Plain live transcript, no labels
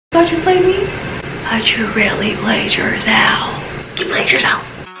thought you played me? But you really played yours out. You played yours out.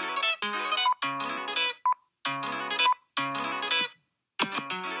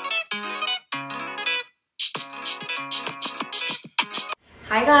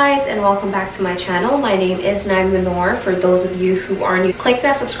 Hi guys, and welcome back to my channel. My name is Manor. For those of you who are new, click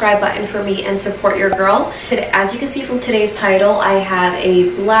that subscribe button for me and support your girl. As you can see from today's title, I have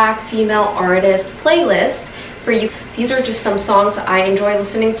a black female artist playlist for you. These are just some songs I enjoy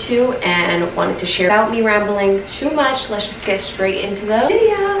listening to and wanted to share. Without me rambling too much, let's just get straight into the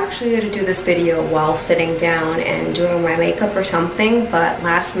video. I'm actually going to do this video while sitting down and doing my makeup or something, but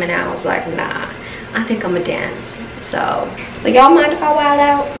last minute I was like, nah, I think I'm gonna dance. So y'all mind if I wild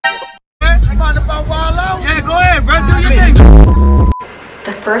out? Mind if I wild out? Yeah, go ahead, bro. Do your thing.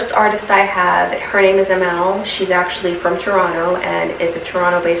 The first artist I have, her name is Amaal. She's actually from Toronto and is a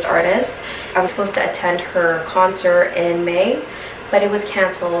Toronto-based artist. I was supposed to attend her concert in May, but it was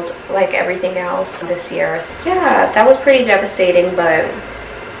canceled like everything else this year. So yeah, that was pretty devastating, but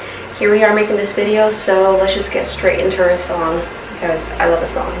here we are making this video, so let's just get straight into her song because I love the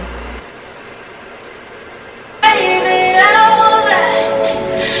song.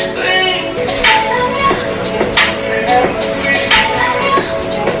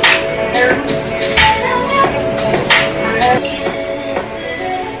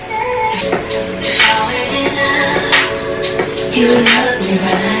 You love me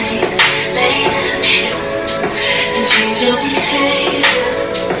right, later, and change your behavior.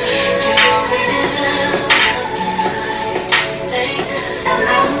 You already love me right,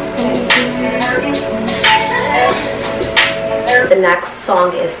 later. The next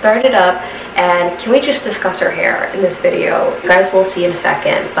song is Start It Up, and can we just discuss her hair in this video? You guys will see in a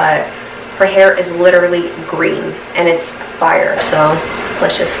second, but her hair is literally green and it's fire. So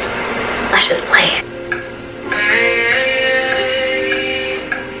let's just play it.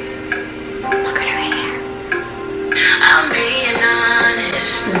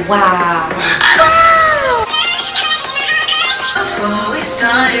 Wow. Before we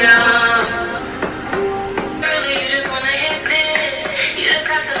start it up, really you just wanna hit this. You just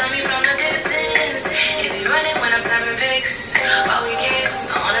have to love me from the distance. If you run it when I'm snapping pics, while we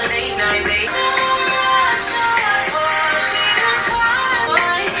kiss on a late night basis.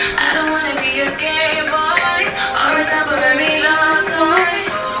 I don't wanna be a game boy or a temporary love toy.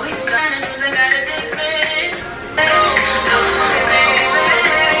 Before we start the music, I gotta dismiss.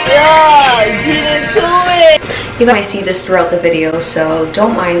 You guys see this throughout the video, so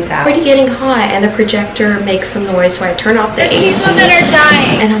don't mind that. It's already getting hot and the projector makes some noise, so I turn off the AC. There's people that are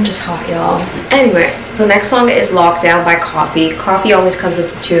dying. And I'm just hot, y'all. Anyway, the next song is Lockdown by Koffee. Koffee always comes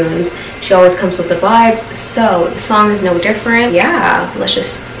with the tunes. She always comes with the vibes, so the song is no different. Yeah, let's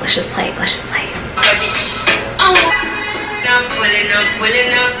just play it. Let's just play it.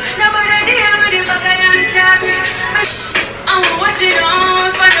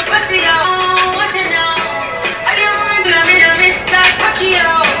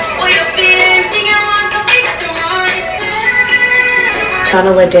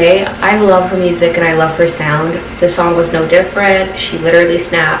 Ledé, I love her music and I love her sound. The song was no different. She literally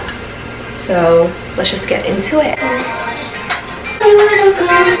snapped. So let's just get into it.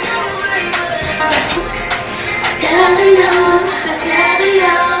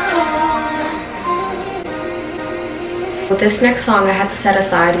 With this next song I had to set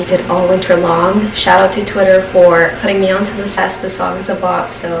aside. We did all winter long. Shout out to Twitter for putting me onto this test. This song is a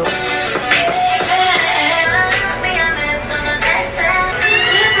bop, so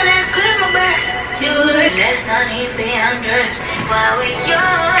let's not need the undressed while we're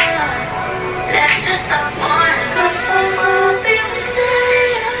young. Let's just have fun.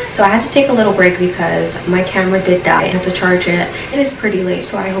 So I had to take a little break because my camera did die. I had to charge it. It is pretty late,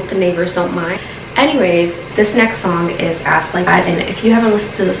 so I hope the neighbors don't mind. Anyways, this next song is Ass Like That, and if you haven't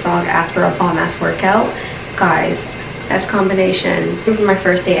listened to the song after a bomb-ass workout, guys, best combination. It was my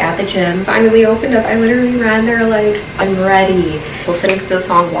first day at the gym. Finally opened up. I literally ran there like, I'm ready. Listening to the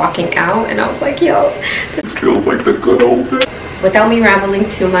song walking out, and I was like, yo, this feels like the good old days. Without me rambling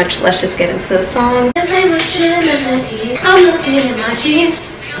too much, let's just get into the song. I'm looking at my jeans.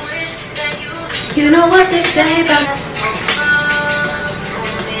 You know what they say about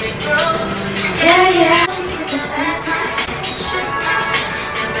yeah.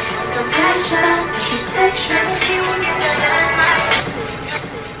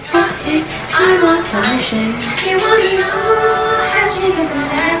 I'm on passion. You wanna know how she get that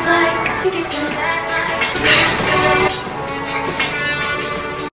ass like.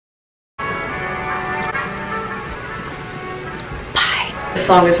 Bye. The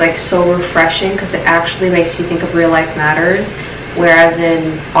song is like so refreshing because it actually makes you think of real life matters. Whereas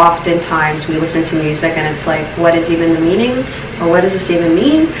in oftentimes we listen to music and it's like, what is even the meaning? Or what does this even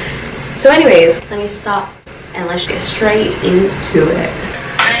mean? So anyways, let me stop and let's get straight into it.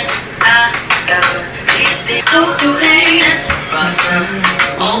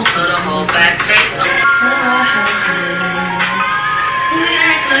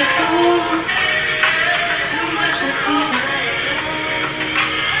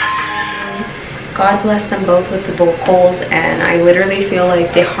 God bless them both with the vocals, and I literally feel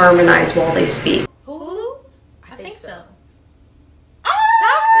like they harmonize while they speak. Who? I think so.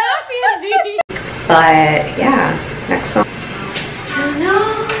 Stop tapping me. But yeah, next song.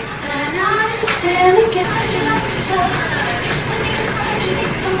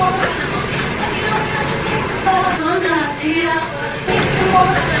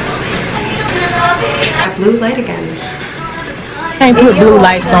 Blue light again. Can't put blue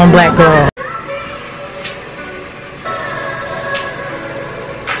lights on black girl.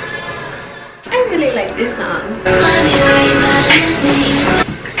 I really like this song.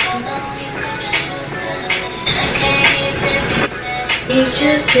 You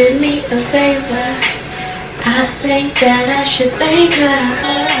just did me a favor. I think that I should thank her.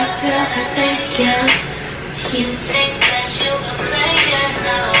 Tell her thank you. You think that you a player?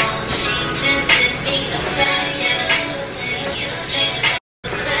 No, she just did me a favor. You think a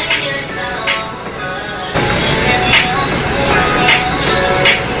player? No.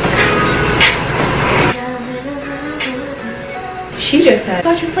 She just said,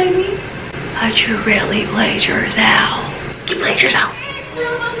 "Thought you played me?" But you really played yours out. You played yours out.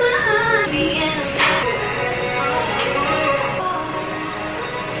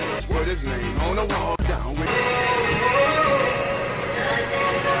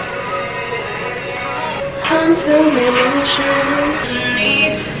 Until emotions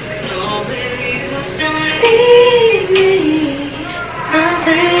need no baby, you still need me. My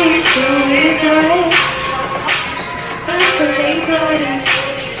face to his eyes, but the late bodies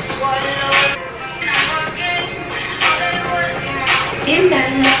in that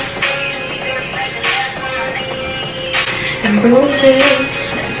mess and bruises.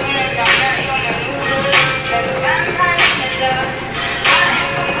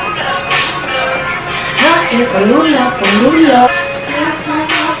 If a new love, there's some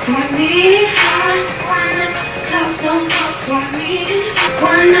love for me. There's some love for me.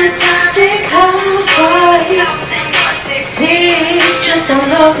 Wanna take home for you. See, just I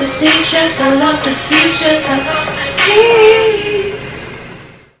love to see, just I love to see, just I love to see.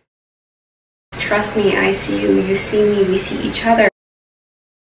 Trust me, I see you. You see me. We see each other.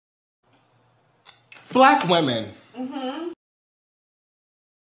 Black women.